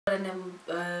And Hey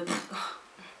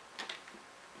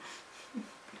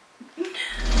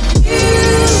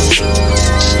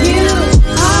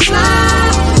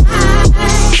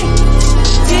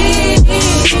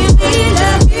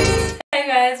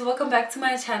guys, welcome back to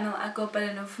my channel. I go by the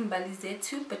name of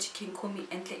mbaleighk, but you can call me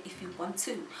Entle if you want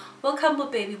to. Welcome my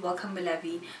baby, welcome my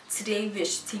lovey. Today we are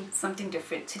shooting something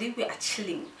different. Today we are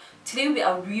chilling. Today we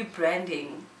are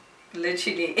rebranding.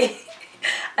 Literally.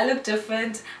 I look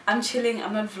different. I'm chilling.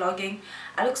 I'm not vlogging.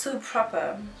 I look so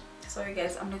proper. Sorry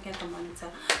guys, I'm looking at the monitor.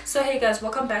 So hey guys,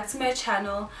 welcome back to my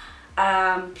channel.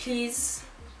 Please,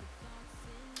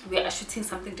 we are shooting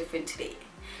something different today.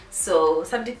 So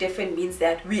something different means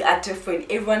that we are different.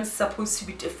 Everyone's supposed to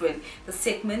be different. The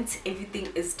segment, everything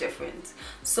is different.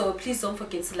 So please don't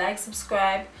forget to like,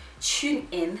 subscribe, tune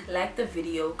in, like the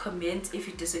video, comment if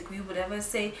you disagree with whatever I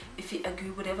say. If you agree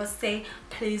with whatever I say,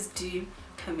 please do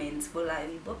comment. Well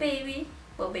baby.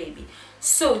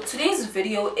 So today's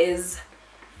video is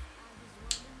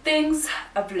things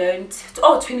I've learned.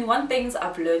 21 things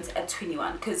I've learned at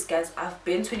 21. Because guys, I've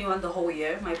been 21 the whole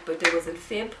year. My birthday was in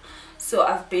Feb. So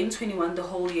I've been 21 the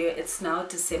whole year. It's now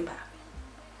December.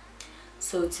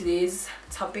 So today's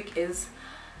topic is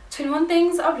 21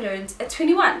 things I've learned at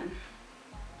 21.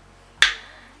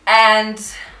 And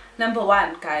number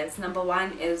one, guys, number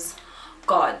one is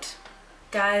God.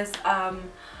 Guys, I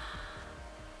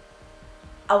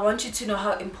want you to know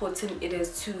how important it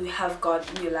is to have God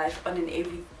in your life on on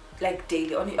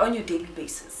your daily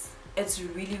basis. It's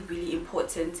really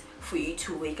important for you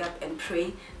to wake up and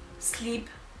pray, sleep.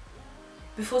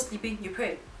 Before sleeping, you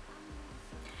pray.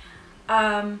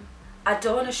 I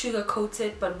don't want to sugarcoat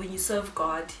it, but when you serve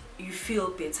God, you feel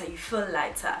better, you feel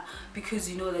lighter, because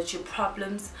you know that your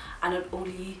problems are not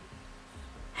only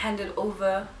handed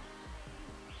over,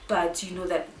 but you know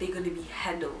that they're going to be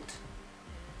handled.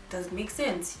 Does it make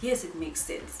sense? Yes, it makes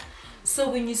sense. So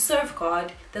when you serve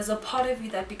God, there's a part of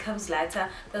you that becomes lighter.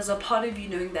 There's a part of you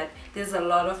knowing that there's a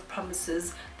lot of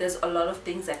promises, there's a lot of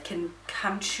things that can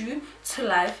come true to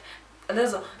life.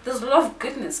 There's a lot of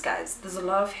goodness, guys. There's a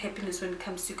lot of happiness when it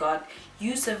comes to God.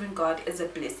 You serving God is a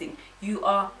blessing. You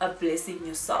are a blessing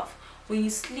yourself. When you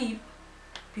sleep,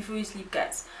 before you sleep,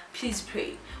 guys, please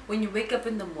pray. When you wake up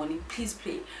in the morning, please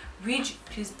pray. Please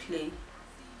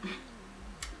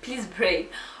pray.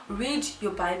 Read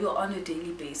your Bible on a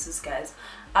daily basis, guys.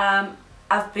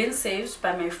 I've been saved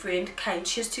by my friend Kai.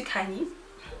 Cheers to Kanye.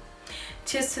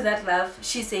 Cheers to that love.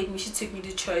 She saved me. She took me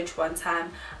to church one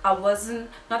time.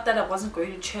 Not that I wasn't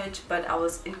going to church, but I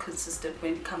was inconsistent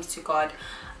when it comes to God.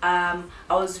 I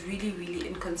was really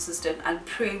inconsistent. I'd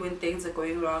pray when things are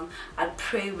going wrong. I'd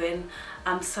pray when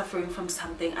I'm suffering from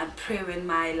something. I'd pray when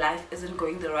my life isn't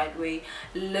going the right way.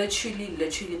 Literally.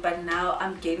 But now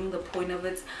I'm getting the point of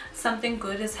it. Something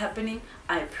good is happening,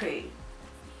 I pray.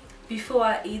 Before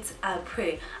I eat, I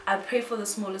pray. I pray for the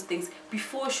smallest things.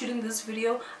 Before shooting this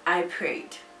video, I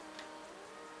prayed.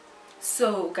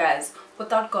 So guys,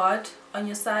 without God on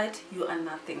your side, you are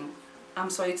nothing. I'm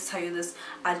sorry to tell you this.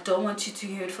 I don't want you to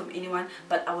hear it from anyone,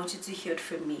 but I want you to hear it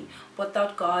from me.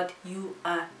 Without God, you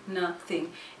are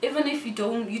nothing. Even if you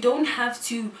don't have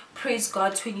to praise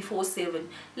God 24/7.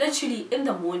 Literally in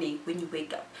the morning when you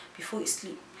wake up, before you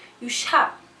sleep, you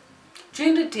shout.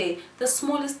 During the day, the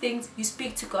smallest things, you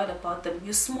speak to God about them.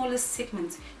 Your smallest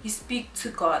segments, you speak to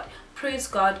God. Praise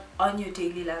God on your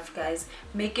daily life, guys.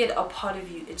 Make it a part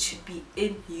of you. It should be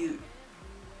in you.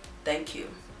 Thank you.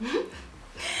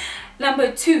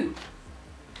 Number two,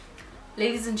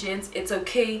 ladies and gents, it's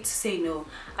okay to say no.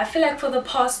 I feel like for the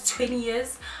past 20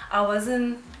 years, I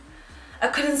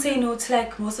couldn't say no to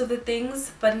like most of the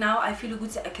things, but now I feel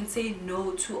good. I can say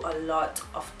no to a lot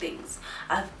of things.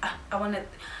 I want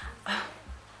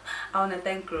to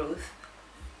thank growth.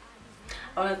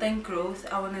 I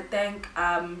want to thank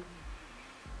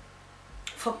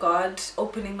for God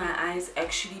opening my eyes,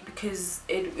 actually, because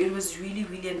it was really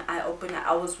an eye-opener.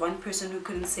 I was one person who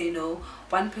couldn't say no.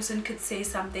 One person could say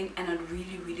something and I'd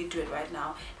really do it right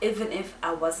now, even if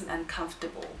I wasn't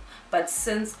uncomfortable. But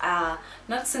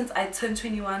not since I turned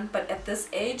 21, but at this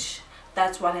age,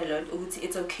 that's what I learned.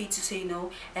 It's okay to say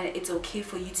no, and it's okay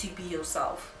for you to be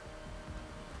yourself.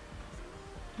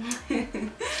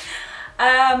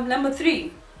 Number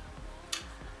three,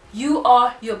 you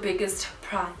are your biggest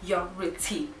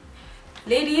priority.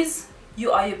 Ladies,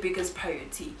 you are your biggest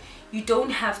priority. You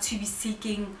don't have to be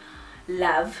seeking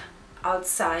love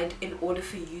outside in order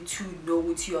for you to know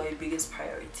what you are your biggest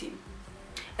priority.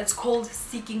 It's called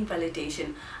seeking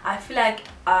validation. I feel like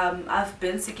I've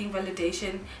been seeking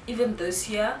validation even this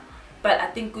year, but I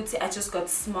think I just got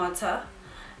smarter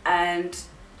and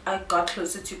I got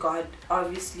closer to God,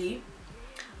 obviously.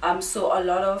 So a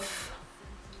lot of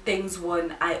things were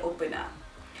an eye-opener.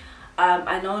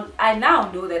 I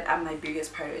now know that I'm my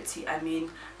biggest priority. I mean,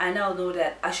 I now know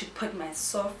that I should put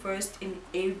myself first in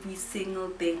every single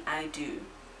thing I do.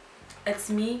 It's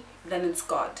me, then it's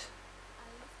God.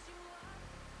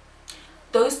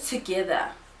 Those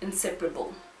together,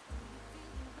 inseparable.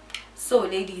 So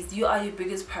ladies, you are your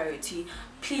biggest priority.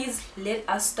 Please let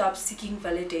us stop seeking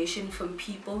validation from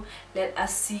people. Let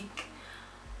us seek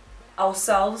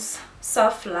ourselves.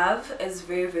 Self-love is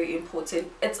very, very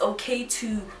important. It's okay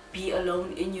to be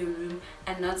alone in your room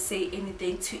and not say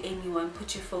anything to anyone.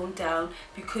 Put your phone down,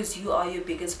 because you are your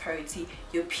biggest priority.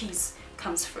 Your peace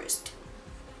comes first.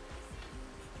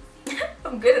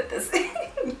 I'm good at this.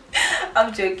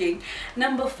 I'm joking.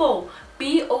 Number 4,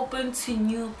 be open to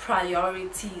new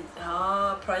priorities.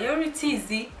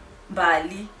 Priorities,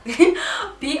 Bali.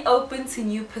 Be open to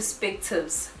new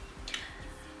perspectives.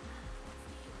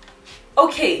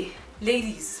 Okay,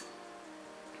 ladies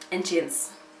and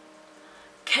gents,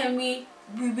 can we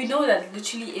know that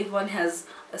literally everyone has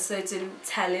a certain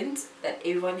talent that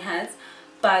everyone has,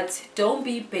 but don't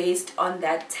be based on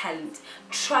that talent.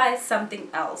 Try something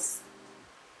else.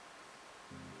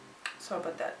 Sorry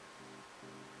about that.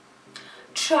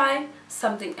 Try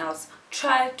something else.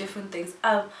 Try different things.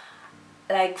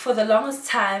 Like for the longest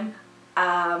time,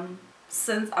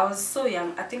 since I was so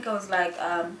young, I think I was like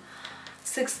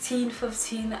 16,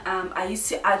 15,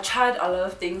 I tried a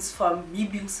lot of things from me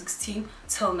being 16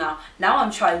 till now. Now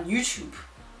I'm trying YouTube.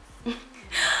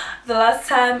 The last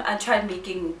time I tried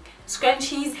making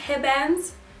scrunchies,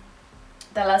 hairbands.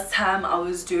 The last time I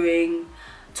was doing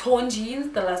torn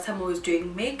jeans. The last time I was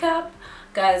doing makeup.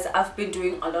 Guys, I've been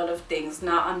doing a lot of things.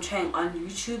 Now I'm trying on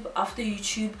YouTube. After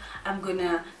YouTube, I'm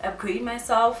gonna upgrade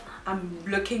myself. I'm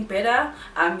looking better.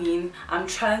 I mean, I'm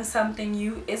trying something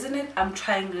new, isn't it? I'm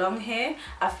trying long hair.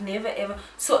 I've never ever.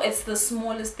 So it's the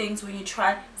smallest things when you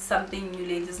try something new,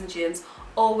 ladies and gents.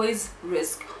 Always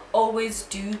risk. Always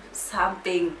do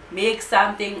something. Make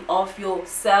something of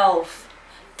yourself.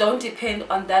 Don't depend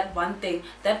on that one thing.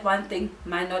 That one thing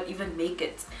might not even make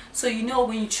it. So you know,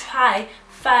 when you try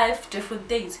 5 different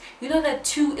things, you know that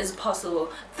 2 is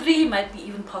possible, 3 might be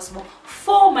even possible,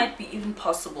 4 might be even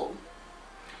possible.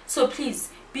 So please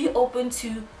be open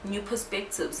to new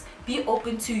perspectives. Be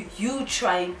open to you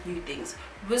trying new things.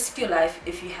 Risk your life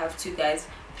if you have to, guys.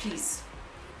 Please,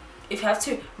 if you have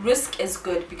to, risk is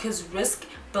good, because risk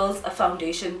builds a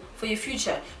foundation for your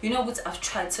future. You know what, I've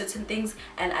tried certain things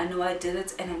and I know I did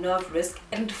it, and I know I've risked,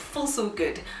 and it feels so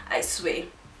good, I swear.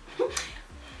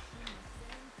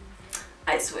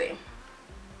 I swear.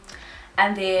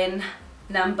 And then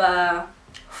number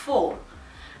 5,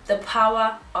 the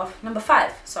power of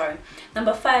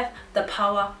the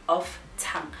power of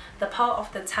tongue. The power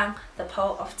of the tongue. The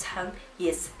power of tongue.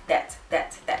 Yes, that.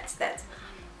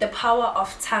 The power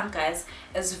of tongue, guys,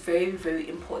 is very, very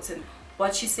important.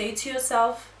 What you say to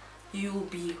yourself, you will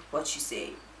be what you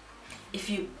say. If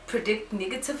you predict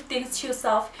negative things to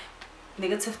yourself,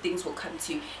 negative things will come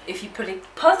to you. If you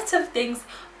predict positive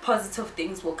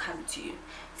things will come to you.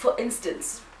 For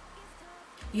instance,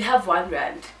 you have 1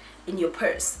 rand in your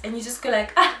purse and you just go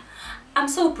like, I'm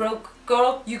so broke.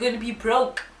 Girl, you're gonna be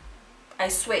broke. I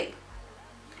swear,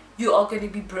 you are gonna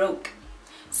be broke.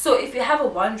 So if you have a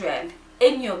 1 rand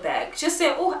in your bag, just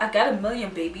say, oh, I got 1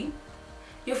 million, baby.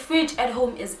 Your fridge at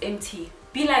home is empty.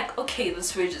 Be like, okay,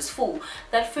 this fridge is full.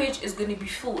 That fridge is gonna be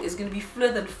full. It's gonna be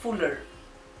fuller than fuller.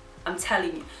 I'm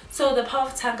telling you. So the power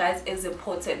of tongue, guys, is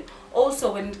important.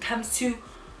 Also, when it comes to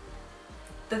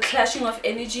the clashing of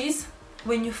energies,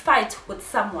 when you fight with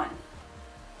someone,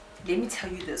 let me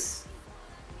tell you this.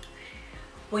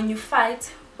 When you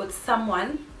fight with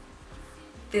someone,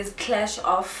 there's clash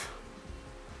of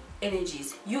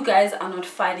energies. You guys are not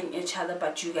fighting each other,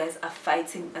 but you guys are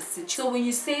fighting a situation. So when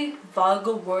you say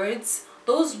vulgar words,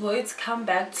 those words come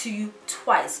back to you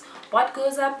twice. What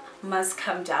goes up must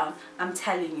come down. I'm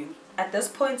telling you. At this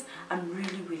point, I'm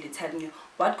really, really telling you.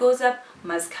 What goes up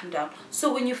must come down.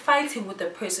 So when you're fighting with a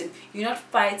person, you're not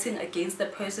fighting against the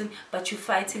person, but you're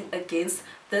fighting against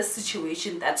the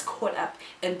situation that's caught up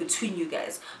in between you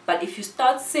guys. But if you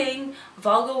start saying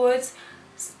vulgar words,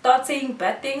 start saying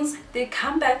bad things, they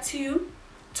come back to you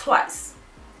twice.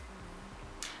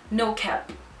 No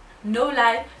cap. No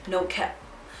lie, no cap.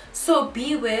 So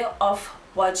beware of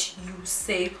what you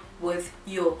say with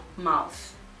your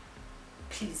mouth.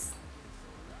 Please.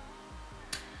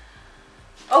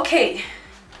 Okay,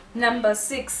 number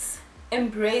 6,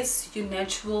 embrace your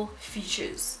natural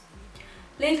features.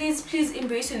 Ladies, please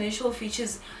embrace your natural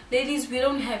features. Ladies, we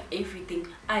don't have everything,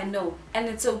 I know, and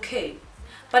it's okay.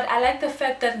 But I like the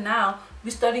fact that now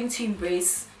we're starting to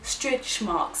embrace stretch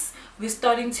marks. We're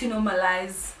starting to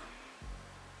normalize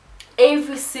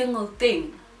every single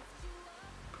thing,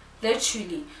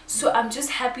 literally. So I'm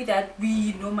just happy that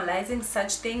we normalizing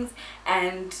such things,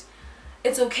 and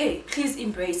it's okay. Please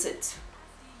embrace it.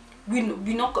 We're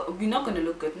not gonna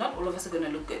look good. Not all of us are gonna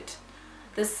look good.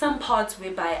 There's some parts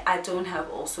whereby I don't have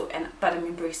also, but I'm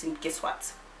embracing it. Guess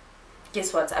what?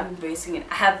 I'm embracing it.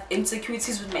 I have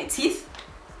insecurities with my teeth.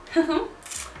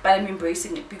 But I'm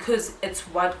embracing it because it's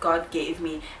what God gave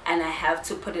me, and I have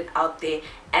to put it out there.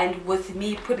 And with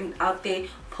me putting it out there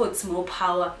puts more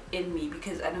power in me,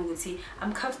 because I know, see,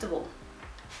 I'm comfortable.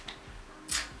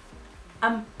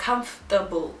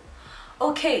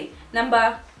 Okay,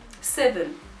 number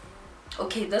 7.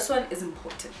 Okay, this one is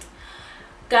important,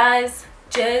 guys,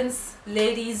 gents,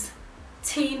 ladies,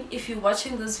 teen, if you're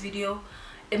watching this video.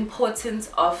 Importance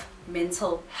of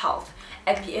mental health.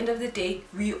 At the end of the day,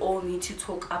 we all need to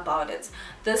talk about it.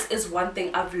 This is one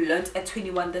thing I've learned at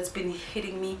 21 that's been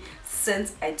hitting me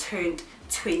since I turned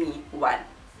 21.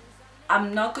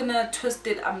 I'm not gonna twist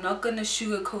it, I'm not gonna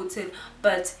sugarcoat it,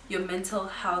 but your mental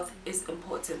health is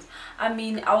important. I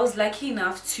mean, I was lucky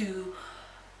enough to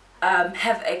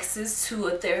have access to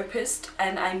a therapist,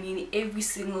 and I mean every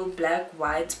single black,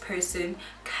 white person,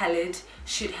 colored,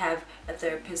 should have a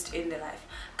therapist in their life.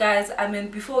 Guys, I mean,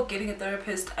 before getting a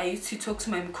therapist, I used to talk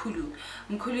to my mkulu.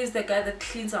 Mkulu is the guy that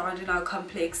cleans around in our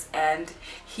complex, and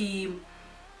he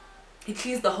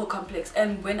cleans the whole complex.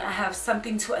 And when I have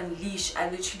something to unleash, I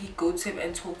literally go to him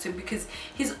and talk to him, because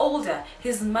he's older,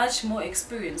 he's much more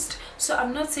experienced. So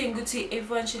I'm not saying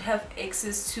everyone should have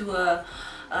access to a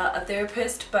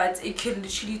therapist, but it can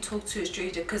literally talk to a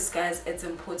stranger, because guys, it's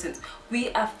important.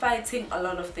 We are fighting a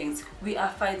lot of things, we are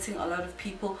fighting a lot of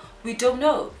people we don't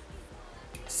know.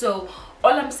 So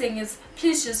all I'm saying is,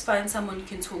 please just find someone you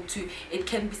can talk to. It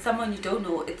can be someone you don't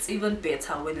know. It's even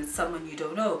better when it's someone you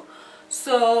don't know.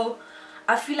 So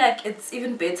I feel like it's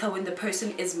even better when the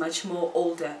person is much more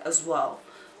older as well,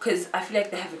 because I feel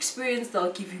like they have experience,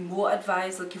 they'll give you more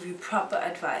advice, they'll give you proper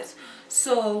advice.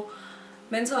 So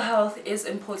mental health is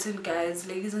important, guys,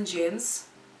 ladies and gents.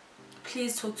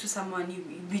 Please talk to someone.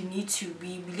 We need to.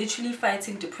 We literally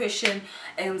fighting depression,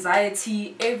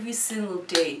 anxiety every single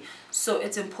day. So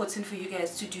it's important for you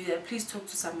guys to do that. Please talk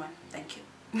to someone. Thank you.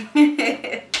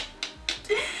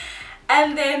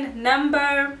 And then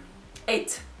number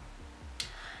 8.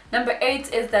 Number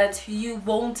 8 is that you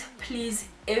won't please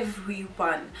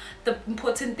everyone. The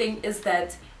important thing is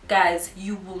that, guys,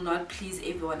 you will not please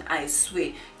everyone. I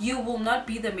swear, you will not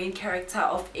be the main character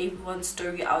of everyone's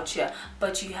story out here,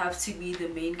 but you have to be the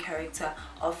main character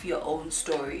of your own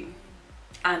story.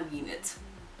 I mean it.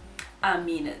 I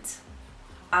mean it.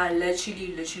 I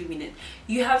literally mean it.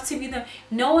 You have to be the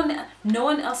no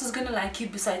one else is gonna like you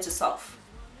besides yourself.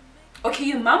 Okay,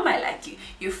 your mom might like you,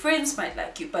 your friends might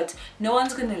like you, but no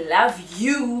one's gonna love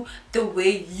you the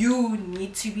way you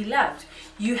need to be loved.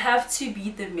 You have to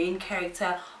be the main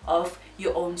character of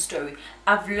your own story.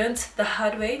 I've learned the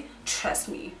hard way, trust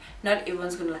me. Not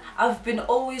everyone's gonna like. I've been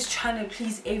always trying to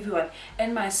please everyone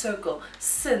in my circle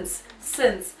since,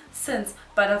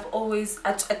 but I've always,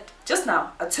 just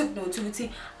now, I took notivity.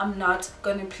 I'm not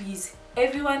gonna please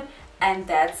everyone, and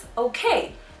that's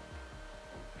okay.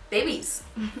 Babies.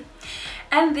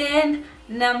 And then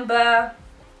number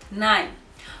 9,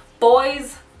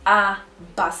 boys are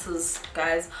buses,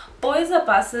 guys. Boys are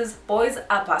buses. Boys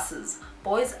are buses.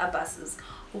 Boys are buses.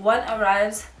 One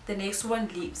arrives, the next one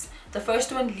leaves. The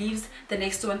first one leaves, the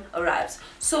next one arrives.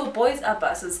 So boys are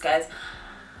buses, guys.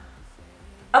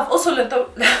 I've also learned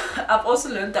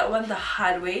that one the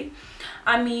hard way.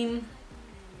 I mean,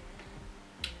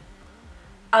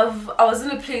 I was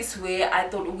in a place where I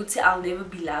thought, I'll never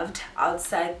be loved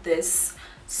outside this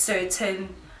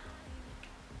certain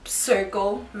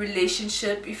circle,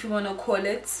 relationship, if you want to call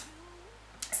it,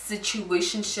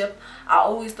 situationship. I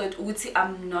always thought,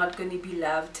 I'm not going to be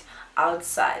loved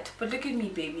outside. But look at me,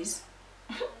 babies.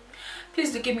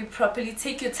 Please look at me properly.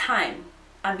 Take your time.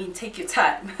 I mean, take your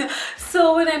time.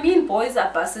 So when I mean boys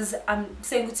are buses, I'm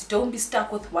saying don't be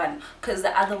stuck with one, because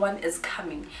the other one is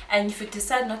coming. And if you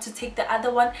decide not to take the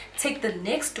other one, take the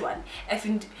next one.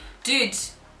 Dude,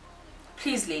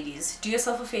 please, ladies, do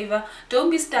yourself a favor. Don't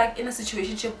be stuck in a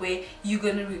situationship where you're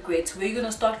gonna regret, where you're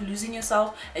gonna start losing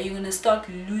yourself, and you're gonna start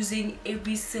losing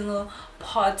every single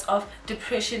part of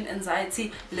depression,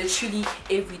 anxiety, literally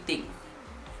everything.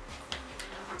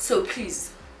 So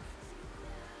please,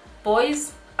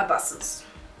 boys are buses.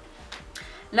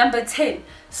 Number 10,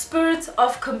 spirit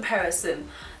of comparison.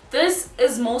 This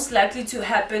is most likely to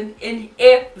happen in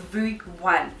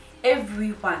everyone.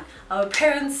 Everyone. Our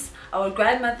parents, our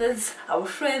grandmothers, our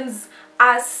friends,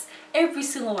 us, every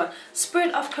single one.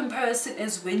 Spirit of comparison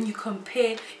is when you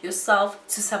compare yourself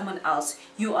to someone else.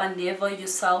 You are never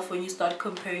yourself when you start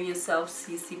comparing yourself.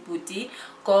 Sisi Puti,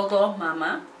 Gogo,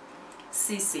 Mama,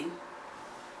 Sisi.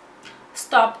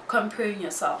 Stop comparing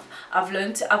yourself. I've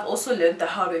also learned the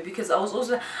hard way, because I was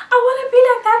also, I want to be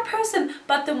like that person,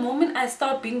 but the moment I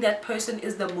start being that person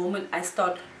is the moment I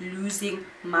start losing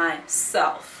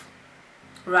myself.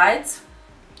 Right?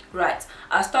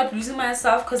 I start losing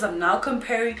myself because I'm now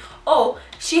comparing. Oh,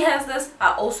 she has this,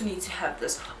 I also need to have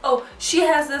this. Oh, she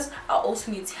has this, I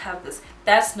also need to have this.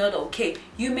 That's not okay.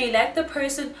 You may like the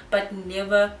person, but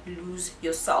never lose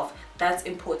yourself. That's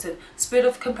important. Spirit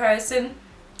of comparison.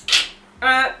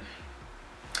 And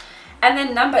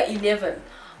then number 11,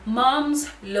 moms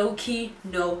low-key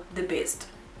know the best.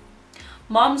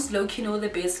 Moms low-key know the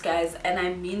best, guys, and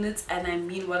I mean it, and I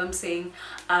mean what I'm saying.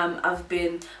 I've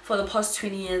been, for the past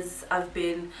 20 years, I've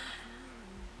been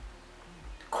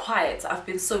quiet, I've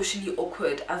been socially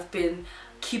awkward, I've been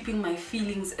keeping my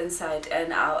feelings inside,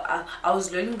 and I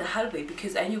was learning the hard way,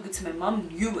 because I knew it, my mom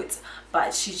knew it,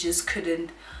 but she just couldn't,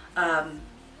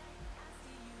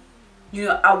 you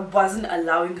know, I wasn't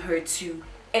allowing her to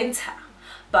enter.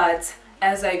 But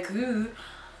as I grew,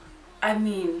 I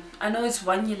mean, I know it's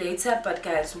 1 year later, but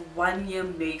guys, 1 year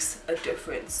makes a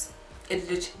difference.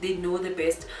 They know the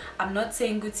best. I'm not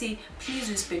saying, Guti, please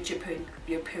respect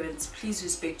your parents, please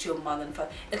respect your mother and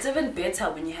father. It's even better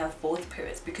when you have both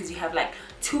parents, because you have like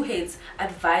two heads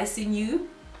advising you.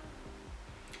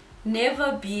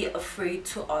 Never be afraid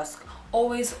to ask.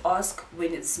 Always ask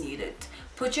when it's needed.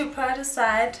 Put your pride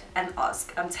aside and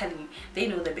ask. I'm telling you, they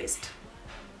know the best.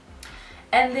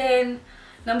 And then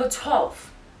number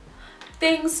 12,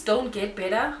 things don't get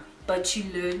better, but you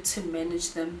learn to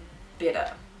manage them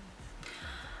better.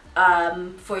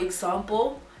 For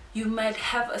example, you might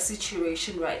have a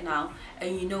situation right now,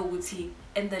 and you know, Wuti,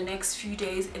 in the next few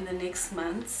days, in the next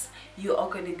months, you are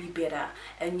going to be better,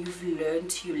 and you've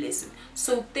learned your lesson.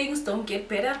 So things don't get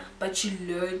better, but you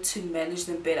learn to manage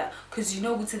them better, because you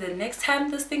know, Wuti, the next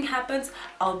time this thing happens,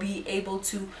 I'll be able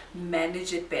to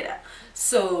manage it better.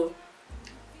 So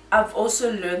I've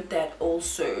also learned that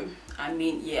also. I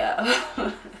mean,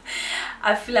 yeah.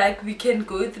 I feel like we can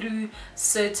go through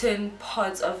certain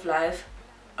parts of life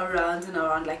around and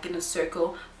around, like in a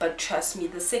circle, but trust me,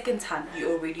 the second time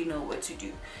you already know what to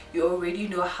do. You already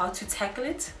know how to tackle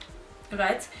it,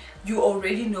 right? You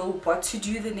already know what to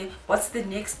do, what's the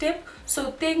next step.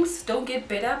 So things don't get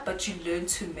better, but you learn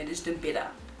to manage them better.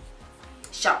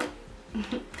 Sharp.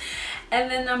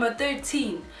 And then number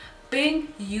 13,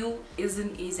 being you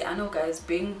isn't easy. I know, guys,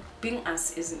 being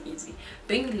us isn't easy.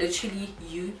 Being literally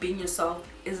you, being yourself,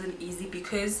 isn't easy,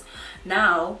 because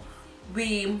now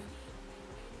we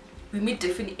meet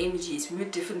different energies, we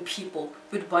meet different people.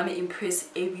 We'd want to impress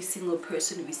every single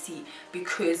person we see,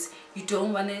 because you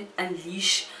don't want to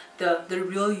unleash the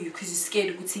real you, because you're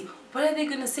scared to see what are they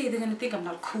gonna say. They're gonna think I'm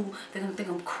not cool, they're gonna think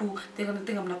I'm cool, they're gonna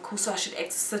think I'm not cool, so I should act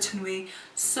a certain way.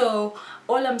 So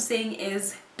all I'm saying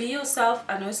is, be yourself.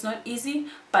 I know it's not easy,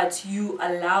 but you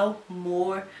allow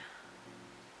more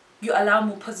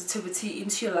positivity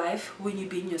into your life when you're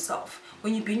being yourself.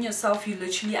 When you're being yourself, you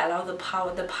literally allow the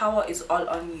power. The power is all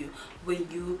on you when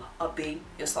you are being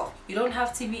yourself. You don't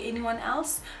have to be anyone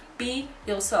else. Be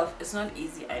yourself. It's not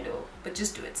easy, I know, but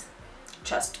just do it.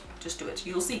 Just do it.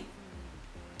 You'll see.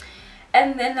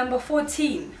 And then number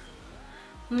 14,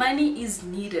 money is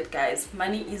needed, guys.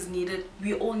 Money is needed.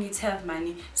 We all need to have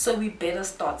money, so we better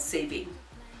start saving.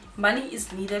 Money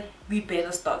is needed. We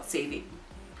better start saving.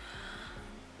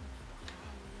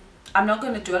 I'm not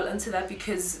going to dwell into that,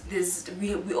 because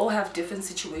we all have different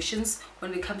situations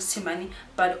when it comes to money,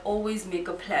 but always make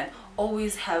a plan.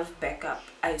 Always have backup.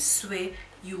 I swear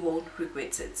you won't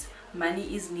regret it.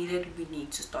 Money is needed. We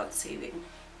need to start saving.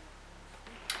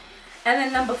 And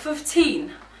then number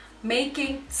 15,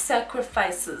 making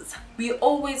sacrifices. We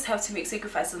always have to make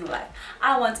sacrifices in life.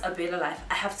 I want a better life.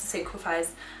 I have to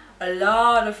sacrifice a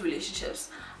lot of relationships.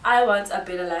 I want a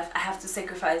better life. I have to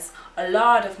sacrifice a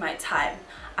lot of my time.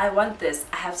 I want this.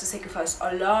 I have to sacrifice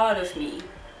a lot of me.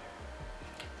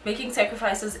 Making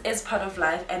sacrifices is part of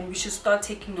life, and we should start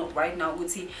taking note right now. We'll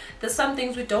see, there's some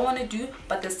things we don't want to do,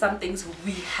 but there's some things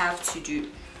we have to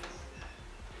do.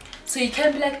 So you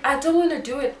can't be like, I don't want to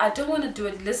do it, I don't want to do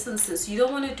it. Listen, sis, you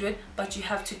don't want to do it, but you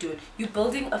have to do it. You're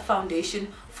building a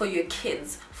foundation for your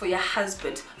kids, for your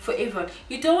husband, for everyone.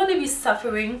 You don't want to be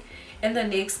suffering in the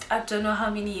next, I don't know how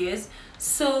many years.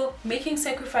 So making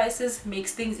sacrifices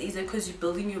makes things easier, because you're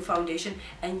building your foundation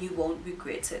and you won't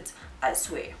regret it, I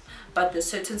swear. But there's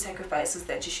certain sacrifices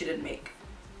that you shouldn't make.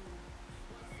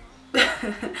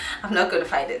 I'm not going to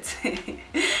fight it.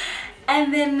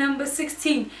 And then number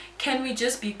 16, can we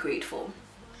just be grateful?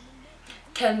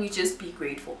 Can we just be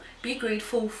grateful? Be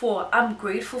grateful for, I'm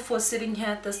grateful for sitting here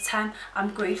at this time.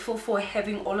 I'm grateful for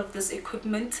having all of this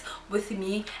equipment with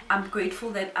me. I'm grateful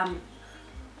that I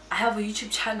have a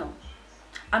YouTube channel.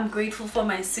 I'm grateful for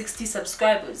my 60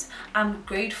 subscribers. I'm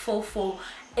grateful for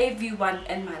everyone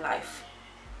in my life.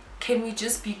 Can we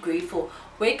just be grateful?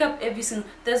 Wake up every single...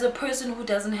 There's a person who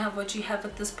doesn't have what you have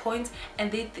at this point,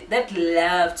 and they'd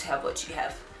love to have what you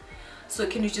have. So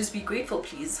can you just be grateful,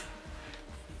 please?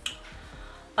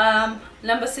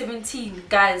 Number 17,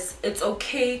 guys, it's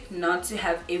okay not to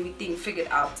have everything figured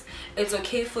out. It's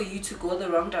okay for you to go the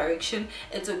wrong direction.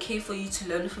 It's okay for you to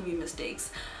learn from your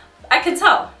mistakes. I can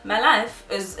tell my life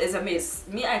is a mess.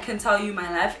 I can tell you my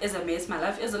life is a mess. My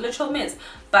life is a literal mess.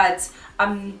 But I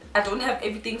don't have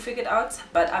everything figured out,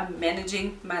 but I'm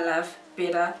managing my life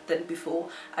better than before.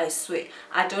 I swear.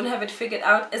 I don't have it figured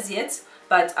out as yet,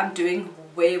 but I'm doing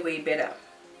way better.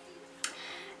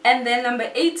 And then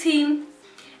number 18,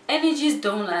 energies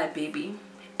don't lie, baby.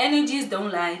 Energies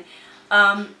don't lie.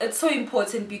 It's so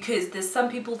important because there's some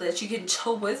people that you can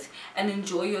chill with and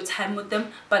enjoy your time with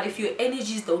them, but if your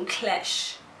energies don't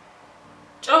clash,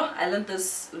 I learned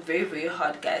this very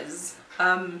hard, guys.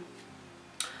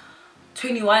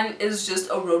 21 is just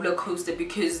a roller coaster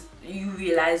because you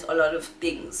realize a lot of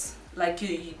things. Like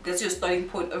that's your starting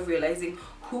point of realizing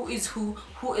who is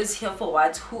here for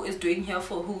what, who is doing here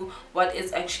for who, what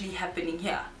is actually happening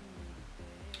here.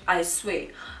 I swear.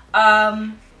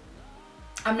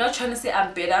 I'm not trying to say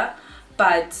I'm better,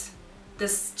 but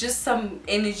there's just some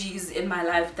energies in my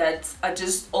life that are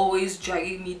just always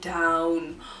dragging me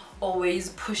down, always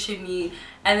pushing me.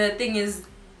 And the thing is,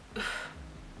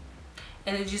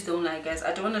 energies don't lie, guys.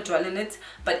 I don't want to dwell in it,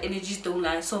 but energies don't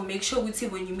lie. So make sure when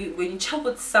you chill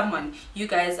with someone, you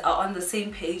guys are on the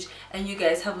same page and you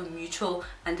guys have a mutual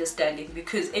understanding,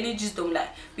 because energies don't lie.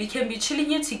 We can be chilling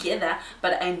here together,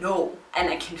 but I know and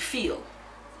I can feel,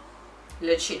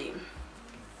 literally.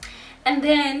 And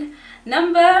then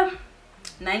number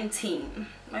 19,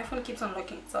 my phone keeps on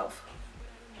locking itself.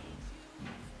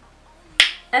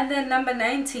 And then number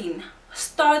 19,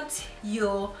 start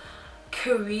your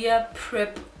career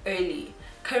prep early.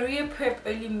 Career prep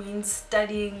early means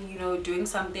studying, you know, doing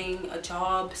something, a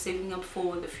job, saving up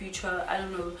for the future, I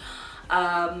don't know,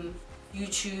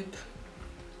 YouTube,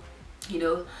 you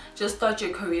know, just start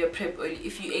your career prep early.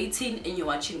 If you're 18 and you're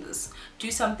watching this, do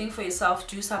something for yourself.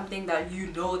 Do something that you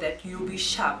know that you'll be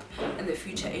sharp in the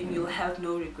future and you'll have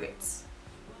no regrets.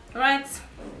 Right?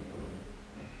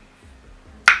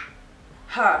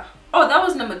 Oh, that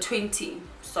was number 20.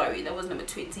 Sorry, that was number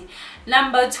 20.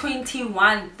 Number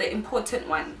 21, the important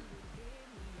one.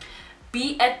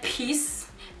 Be at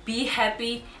peace, be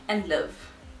happy, and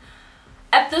live.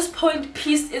 At this point,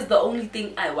 peace is the only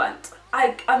thing I want.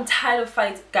 I'm tired of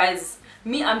fighting, guys.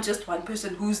 I'm just one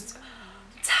person who's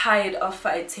tired of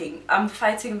fighting. I'm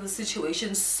fighting the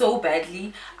situation so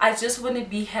badly. I just want to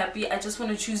be happy. I just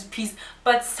want to choose peace,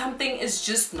 but something is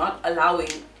just not allowing.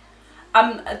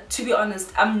 To be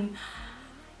honest, I'm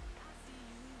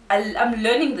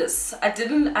learning this.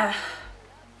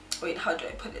 Wait, how do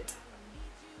I put it?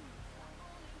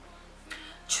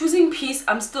 Choosing peace,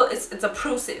 it's a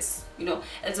process, you know.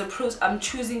 It's a process. I'm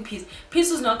choosing peace.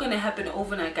 Peace is not going to happen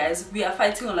overnight, guys. We are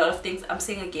fighting a lot of things. I'm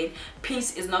saying again,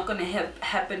 peace is not going to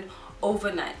happen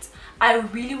overnight. I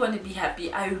really want to be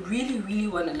happy. I really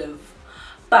want to live,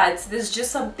 but there's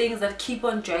just some things that keep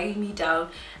on dragging me down,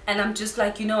 and I'm just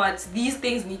like, you know what, these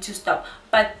things need to stop.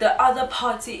 But the other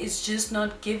party is just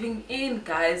not giving in,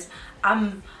 guys.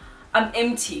 I'm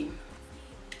empty.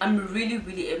 I'm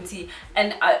really empty,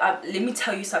 and let me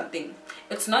tell you something.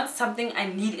 It's not something I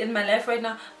need in my life right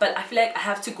now, but I feel like I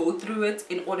have to go through it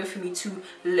in order for me to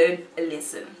learn a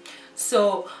lesson.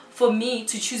 So for me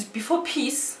to choose, before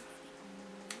peace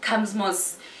comes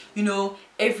most, you know,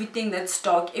 everything that's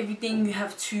dark, everything you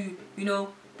have to, you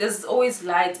know, there's always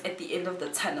light at the end of the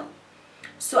tunnel.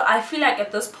 So I feel like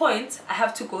at this point I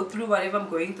have to go through whatever I'm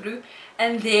going through,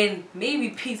 and then maybe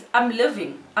peace. I'm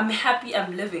living, I'm happy,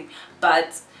 I'm living,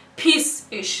 but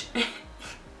peace-ish.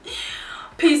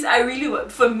 Peace, I really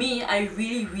want, for me, I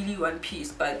really want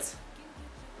peace, but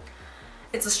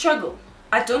it's a struggle.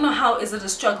 I don't know how is it a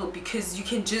struggle, because you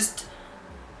can just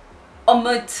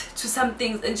omit to some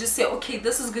things and just say, okay,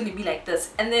 this is going to be like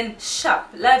this, and then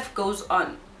life goes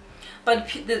on. But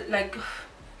like,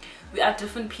 we are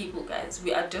different people, guys.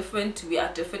 We are different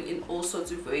in all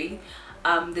sorts of ways.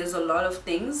 There's a lot of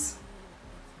things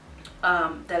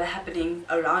that are happening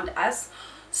around us.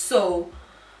 So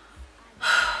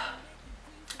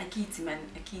akiti, man,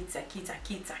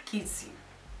 akiti.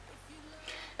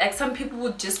 Like some people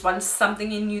would just want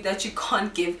something in you that you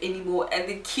can't give anymore, and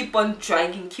they keep on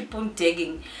dragging, keep on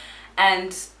digging.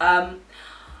 And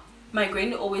my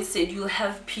granny always said, you'll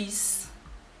have peace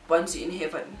once you're in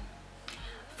heaven.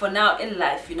 For now in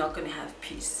life, you're not going to have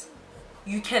peace.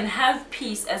 You can have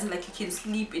peace, as in like you can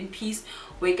sleep in peace,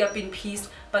 wake up in peace,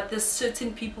 but there's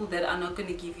certain people that are not going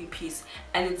to give you peace.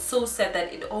 And it's so sad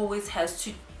that it always has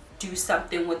to do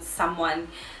something with someone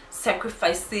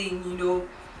sacrificing, you know.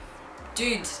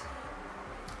 Dude,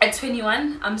 at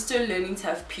 21, I'm still learning to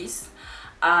have peace.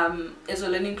 It's a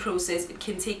learning process. It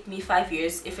can take me 5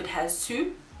 years if it has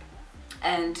to,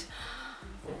 and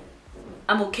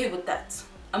I'm okay with that.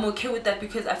 I'm okay with that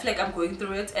because I feel like I'm going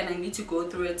through it and I need to go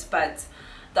through it, but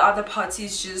the other party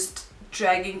is just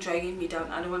dragging me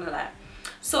down. I don't want to lie.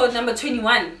 So number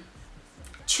 21,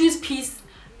 choose peace,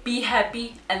 be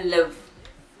happy, and live.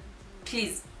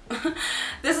 Please.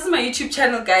 This is my YouTube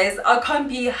channel, guys. I can't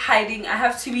be hiding. I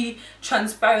have to be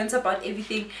transparent about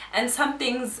everything, and some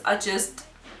things are just,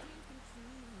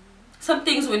 some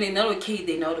things when they're not okay,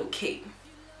 they're not okay.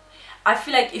 I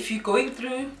feel like if you're going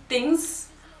through things,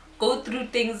 go through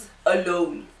things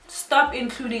alone. Stop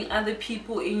including other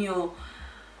people in your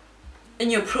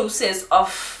process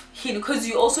of healing, because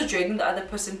you're also dragging the other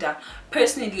person down.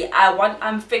 Personally,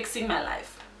 I'm fixing my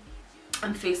life.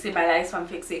 I'm fixing my life,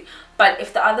 but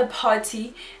if the other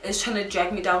party is trying to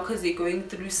drag me down because they're going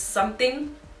through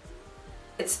something,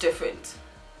 it's different.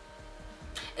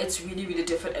 It's really, really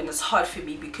different, and it's hard for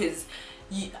me because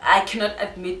I cannot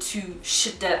admit to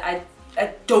shit that I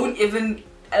don't even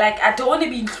like. I don't want to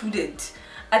be included.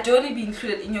 I don't want to be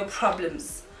included in your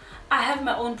problems. I have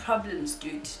my own problems,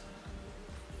 dude.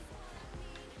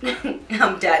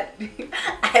 I'm done.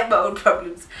 I have my own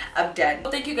problems. I'm done.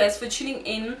 Well, thank you guys for tuning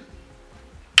in.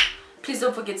 Please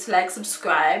don't forget to like,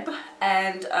 subscribe,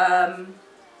 and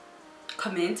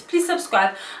comment. Please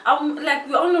subscribe. Like,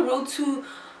 we're on the road to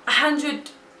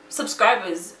 100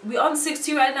 subscribers. We're on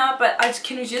 60 right now, but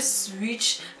can we just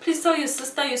reach? Please tell your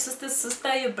sister, your sister's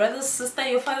sister, your brother's sister,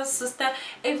 your father's sister,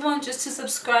 everyone, just to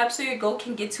subscribe so your goal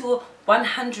can get to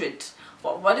 100.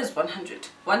 What is 100?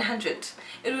 100.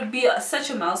 It would be such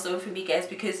a milestone for me, guys,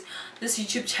 because this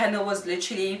YouTube channel was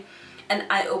literally an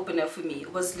eye-opener for me.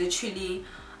 It was literally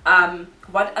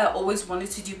what I always wanted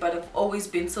to do, but I've always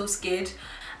been so scared.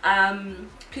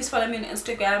 Please follow me on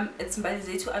Instagram. It's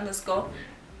mbaleighk_.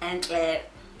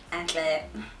 And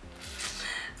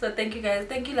so thank you guys,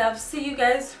 thank you, love. See you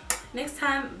guys next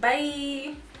time.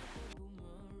 Bye.